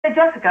Hey,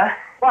 Jessica.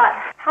 What?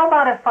 How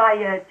about if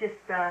I just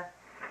kind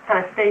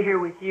of stay here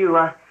with you?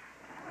 I'm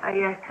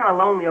kind of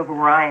lonely over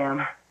where I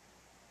am.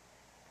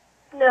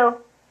 No.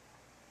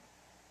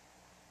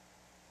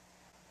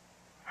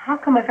 How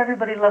come if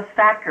everybody loves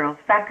fat girls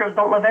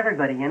don't love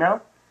everybody, you know?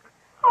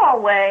 Go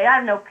away. I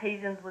have no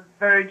patience with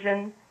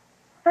virgins.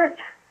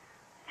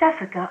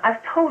 Jessica,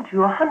 I've told you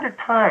 100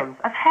 times.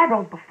 I've had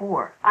those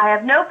before. I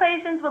have no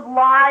patience with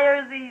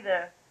liars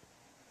either.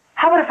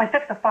 How about if I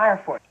fix the fire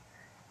for you?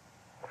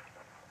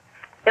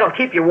 It'll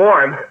keep you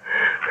warm. Who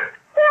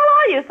the hell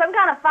are you, some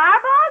kind of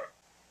firebug?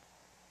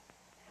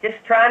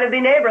 Just trying to be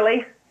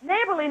neighborly.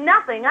 Neighborly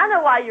nothing. I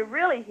know why you're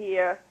really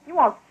here. You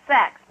want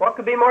sex. What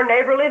could be more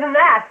neighborly than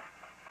that?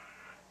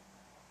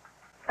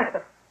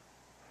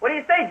 What do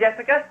you say,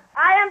 Jessica?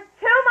 I am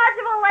too much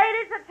of a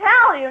lady to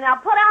tell you. Now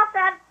put out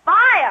that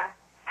fire.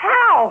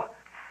 How?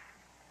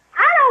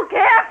 I don't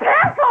care.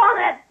 Piss on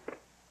it.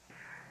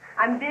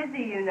 I'm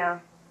busy, you know.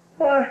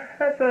 Well,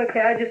 that's okay.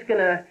 I'm just going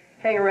to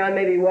hang around,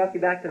 maybe walk you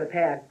back to the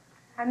pad.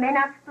 I may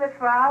not split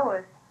for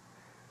hours.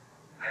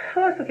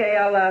 Oh, that's okay.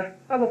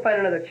 I'll go find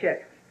another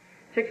chick.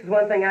 Chicks is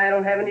one thing I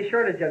don't have any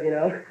shortage of, you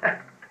know.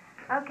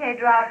 Okay,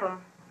 drop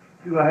him.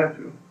 Do I have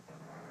to?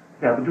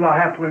 Yeah, but do I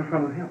have to in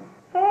front of him?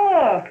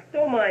 Oh,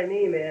 don't mind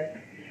me,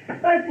 man.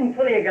 I've seen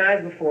plenty of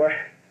guys before.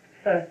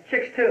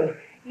 Chicks, too.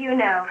 You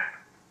know.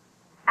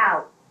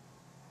 Out.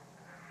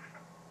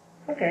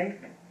 Okay.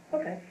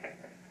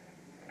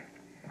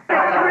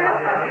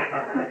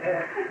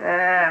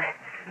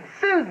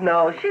 Suze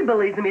knows. She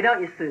believes in me,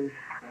 don't you, Suze?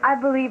 I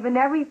believe in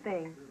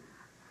everything.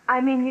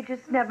 I mean, you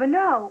just never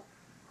know.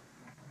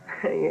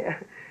 Yeah.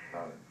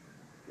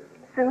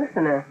 So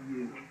listen,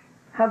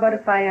 how about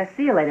if I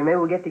see you later? Maybe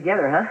we'll get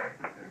together, huh?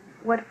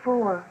 What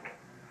for?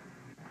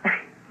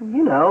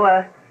 You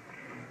know,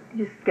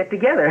 just get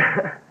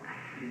together.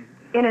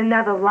 In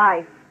another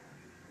life.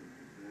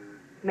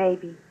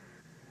 Maybe.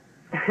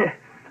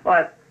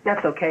 Well,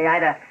 that's okay.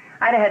 I'd have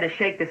had to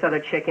shake this other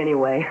chick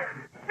anyway.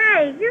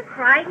 Hey, you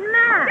frightened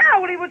us. Yeah,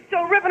 well, he was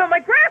still ripping on my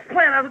grass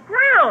plant on the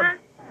ground.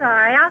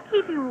 Sorry, I'll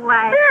keep you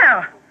away.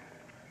 Yeah.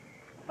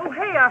 Oh,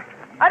 hey,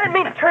 I didn't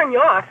mean to turn you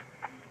off.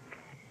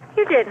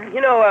 You didn't. You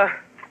know,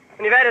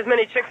 when you've had as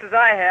many chicks as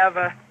I have,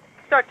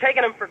 start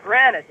taking them for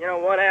granted, you know,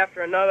 one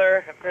after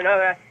another.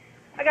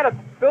 I gotta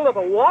build up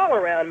a wall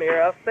around me, or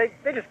else they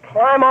just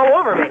climb all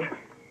over me.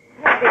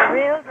 That'd be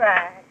real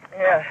drag.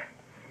 Yeah.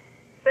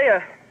 Say,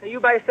 are you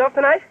by yourself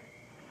tonight?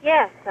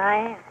 Yes, I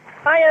am.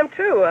 I am,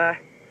 too.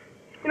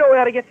 You know, we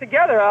ought to get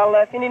together.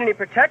 If you need any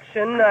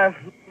protection,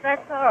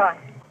 That's all right.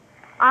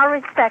 I'll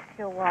respect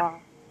your wall.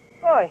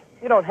 Boy,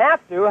 you don't have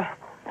to.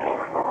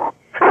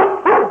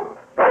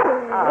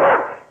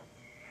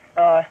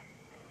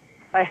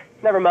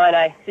 Never mind.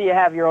 I see you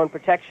have your own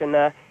protection.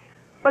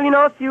 Well, you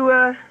know, if you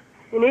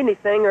need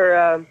anything,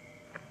 or,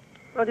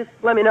 well, just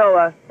let me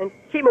know, and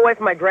keep away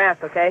from my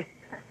grass, okay?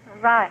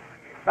 Right.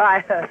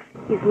 Bye.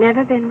 You've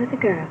never been with a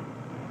girl.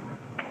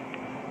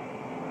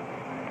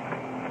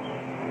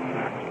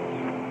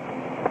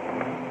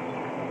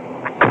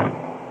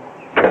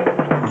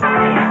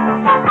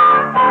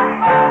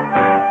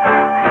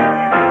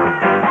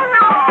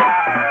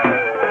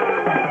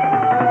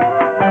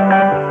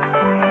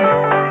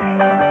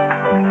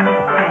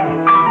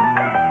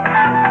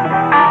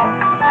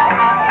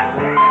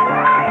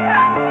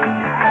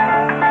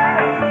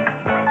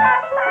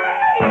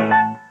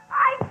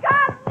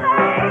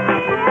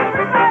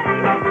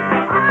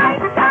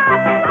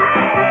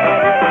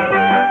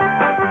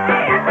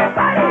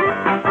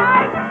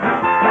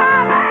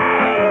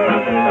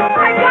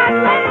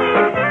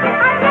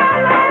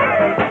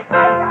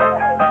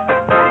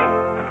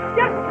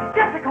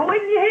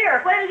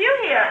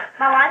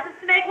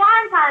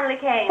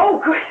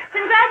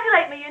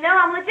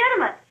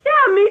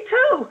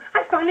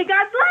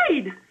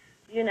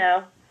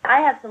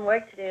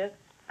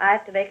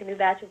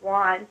 Of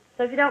wine.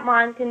 So if you don't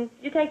mind, can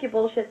you take your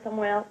bullshit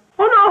somewhere else?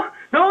 Oh,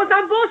 no, it's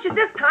not bullshit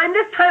this time.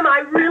 This time I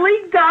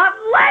really got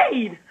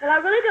laid. Well, I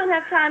really don't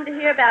have time to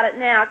hear about it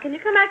now. Can you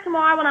come back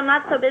tomorrow when I'm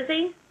not so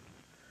busy?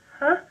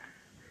 Huh?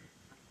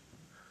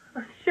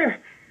 Sure.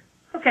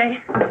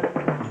 Okay.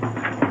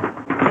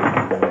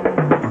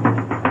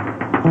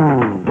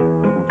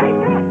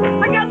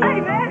 I got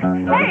laid,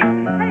 man. Hey,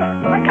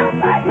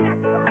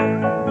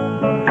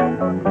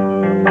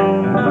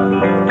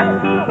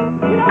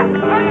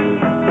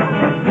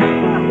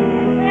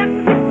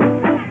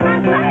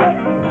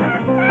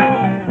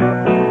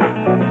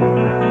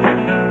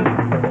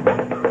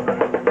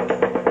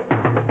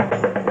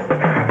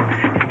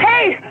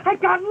 I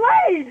got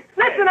laid.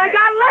 Listen, I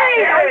got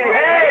laid!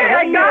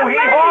 Hey,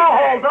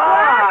 hold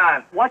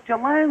on! Watch your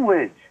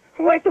language.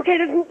 Well, it's okay.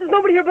 There's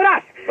nobody here but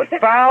us. But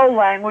foul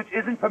language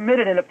isn't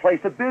permitted in a place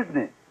of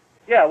business.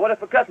 Yeah, what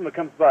if a customer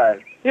comes by?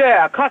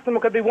 Yeah, a customer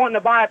could be wanting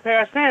to buy a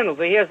pair of sandals.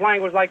 He hears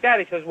language like that.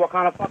 He says, what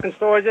kind of fucking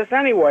store is this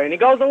anyway? And he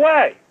goes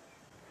away.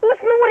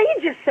 Listen to what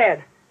he just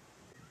said.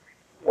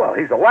 Well,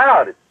 he's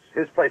allowed. It's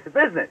his place of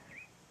business.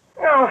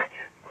 Oh,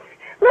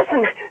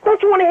 listen,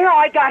 don't you want to hear how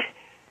I got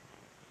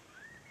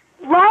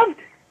loved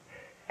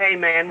Hey,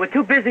 man, we're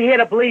too busy here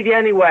to believe you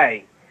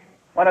anyway.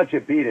 Why don't you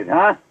beat it,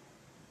 huh?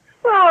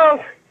 Well,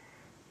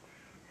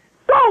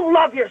 don't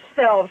love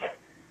yourselves.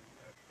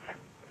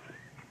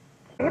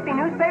 Hippie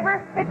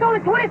newspaper? It's only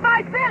 25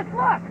 cents,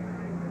 look!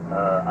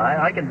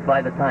 I can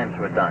buy the Times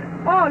for a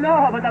dime. Oh,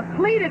 no, but the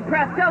pleated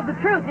press tells the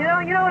truth, you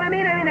know what I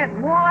mean? I mean, it has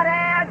want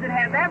ads, it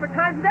has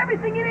advertisements,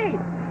 everything you need.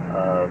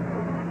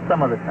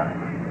 Some other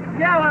time.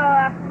 Yeah,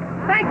 well,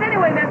 thanks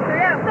anyway, mister.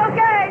 Yeah, it's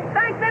okay.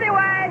 Thanks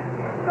anyway.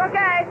 It's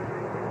okay.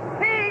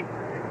 Peace.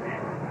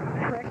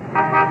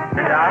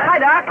 Hey, Doc. Hi,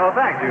 Doc. Oh,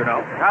 thanks, you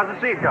know. How's the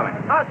seed coming?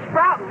 Oh, it's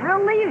sprouting.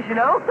 Real leaves, you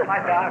know.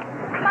 Hi, Doc.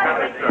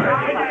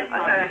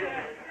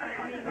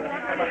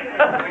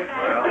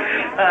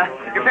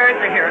 Your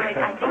parents are here.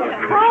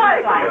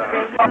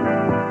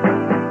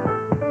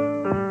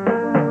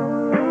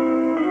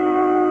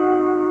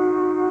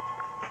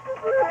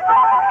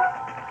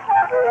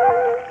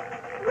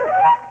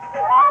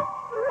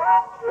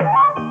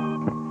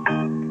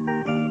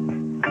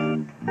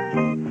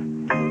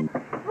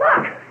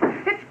 Look,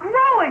 it's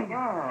growing.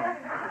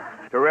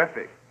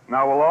 Terrific.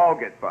 Now we'll all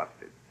get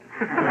busted.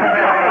 You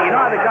know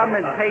how the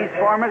government pays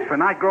farmers for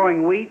not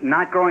growing wheat and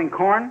not growing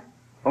corn?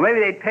 Well, maybe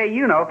they'd pay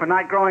for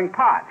not growing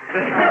pot.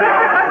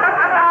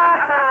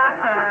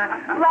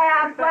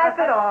 Laugh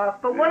it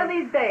off. But one of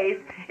these days,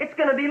 it's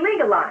going to be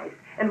legalized.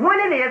 And when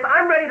it is,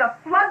 I'm ready to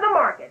flood the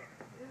market.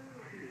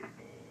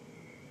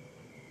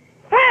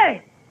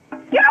 Hey!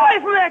 Get away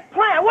from that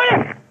plant, will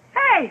you?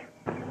 Hey!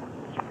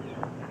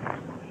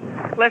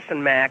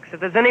 Listen, Max, if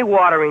there's any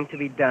watering to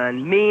be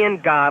done, me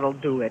and God'll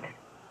do it.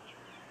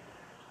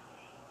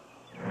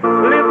 Lift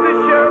the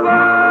shovel,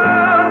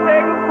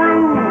 take a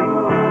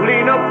broom,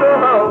 clean up the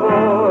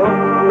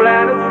hovel,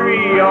 plant a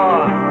tree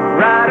or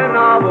write a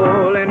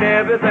novel, and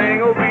everything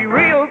will be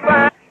real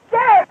fine.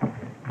 Dad!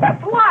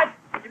 Guess what?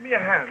 Give me a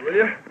hand, will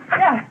you?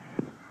 Yeah.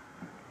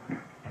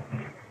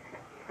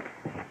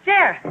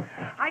 Jer,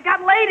 I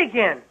got laid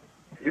again.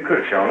 You could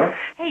have shown us.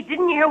 Hey,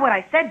 didn't you hear what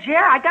I said, Jer?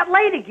 I got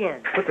laid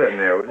again. Put that in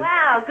there, would you?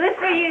 Wow, good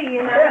for you,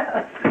 you know.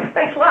 Yeah.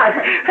 Thanks a lot.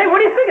 Hey, what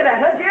do you think of that,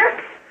 huh,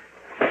 Jer?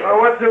 Well,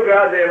 what's so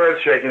goddamn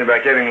earth-shaking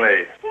about getting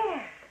laid?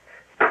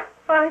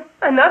 Well,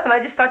 nothing. I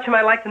just thought you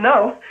might like to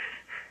know.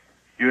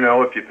 You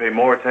know, if you pay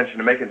more attention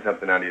to making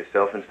something out of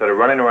yourself instead of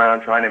running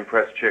around trying to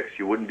impress chicks,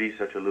 you wouldn't be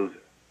such a loser.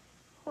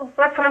 Well,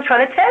 that's what I'm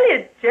trying to tell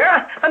you,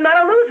 Jer. I'm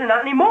not a loser,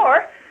 not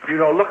anymore. You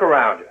know, look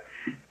around you.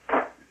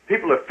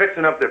 People are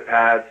fixing up their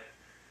pads.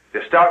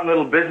 They're starting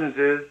little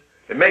businesses.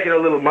 They're making a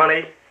little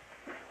money.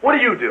 What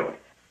are you doing?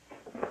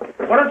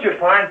 Why don't you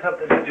find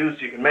something to do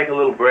so you can make a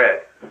little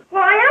bread?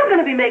 Well, I am going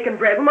to be making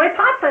bread when my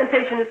pot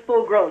plantation is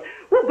full grown.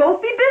 We'll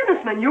both be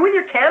businessmen. You with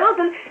your candles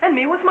and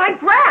me with my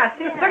grass.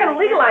 They're going to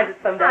legalize it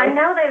someday. I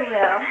know they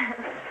will.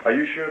 Are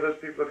you sure those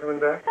people are coming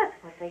back? That's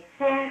what they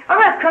said. I'll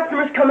have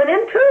customers coming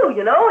in, too,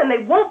 you know, and they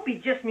won't be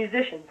just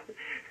musicians.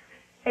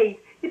 Hey,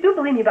 you do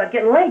believe me about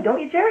getting laid, don't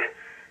you, Jerry?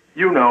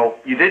 You know,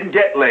 you didn't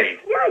get laid.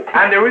 Yeah, I do.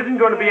 And there isn't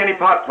going to be any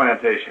pot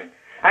plantation.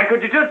 And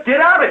could you just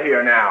get out of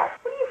here now?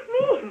 What do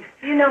you mean?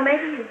 You know,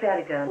 maybe he's got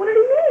a gun. What did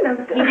he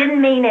mean? He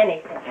didn't mean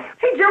anything.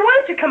 Hey, Jerry, why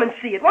don't you come and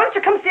see it? Why don't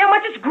you come see how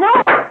much it's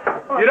grown?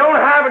 You don't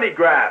have any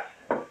grass.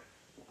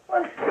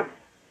 What?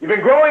 You've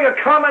been growing a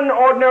common,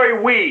 ordinary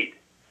weed.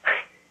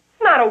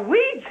 It's not a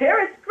weed,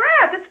 Jerry. It's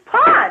grass. It's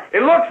pot.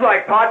 It looks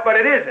like pot, but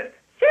it isn't.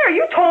 Jerry,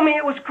 you told me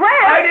it was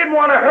grass. I didn't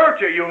want to hurt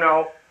you, you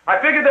know. I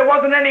figured there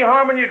wasn't any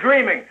harm in you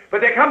dreaming.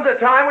 But there comes a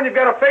time when you've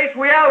got to face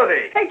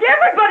reality. Hey,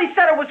 everybody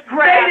said it was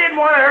grass. They didn't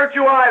want to hurt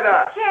you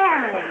either.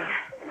 Jerry.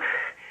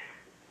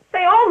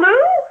 They all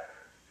knew?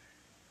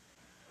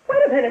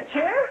 Wait a minute,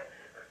 Jerry.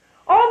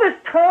 All this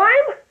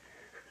time?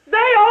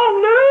 They all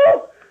knew?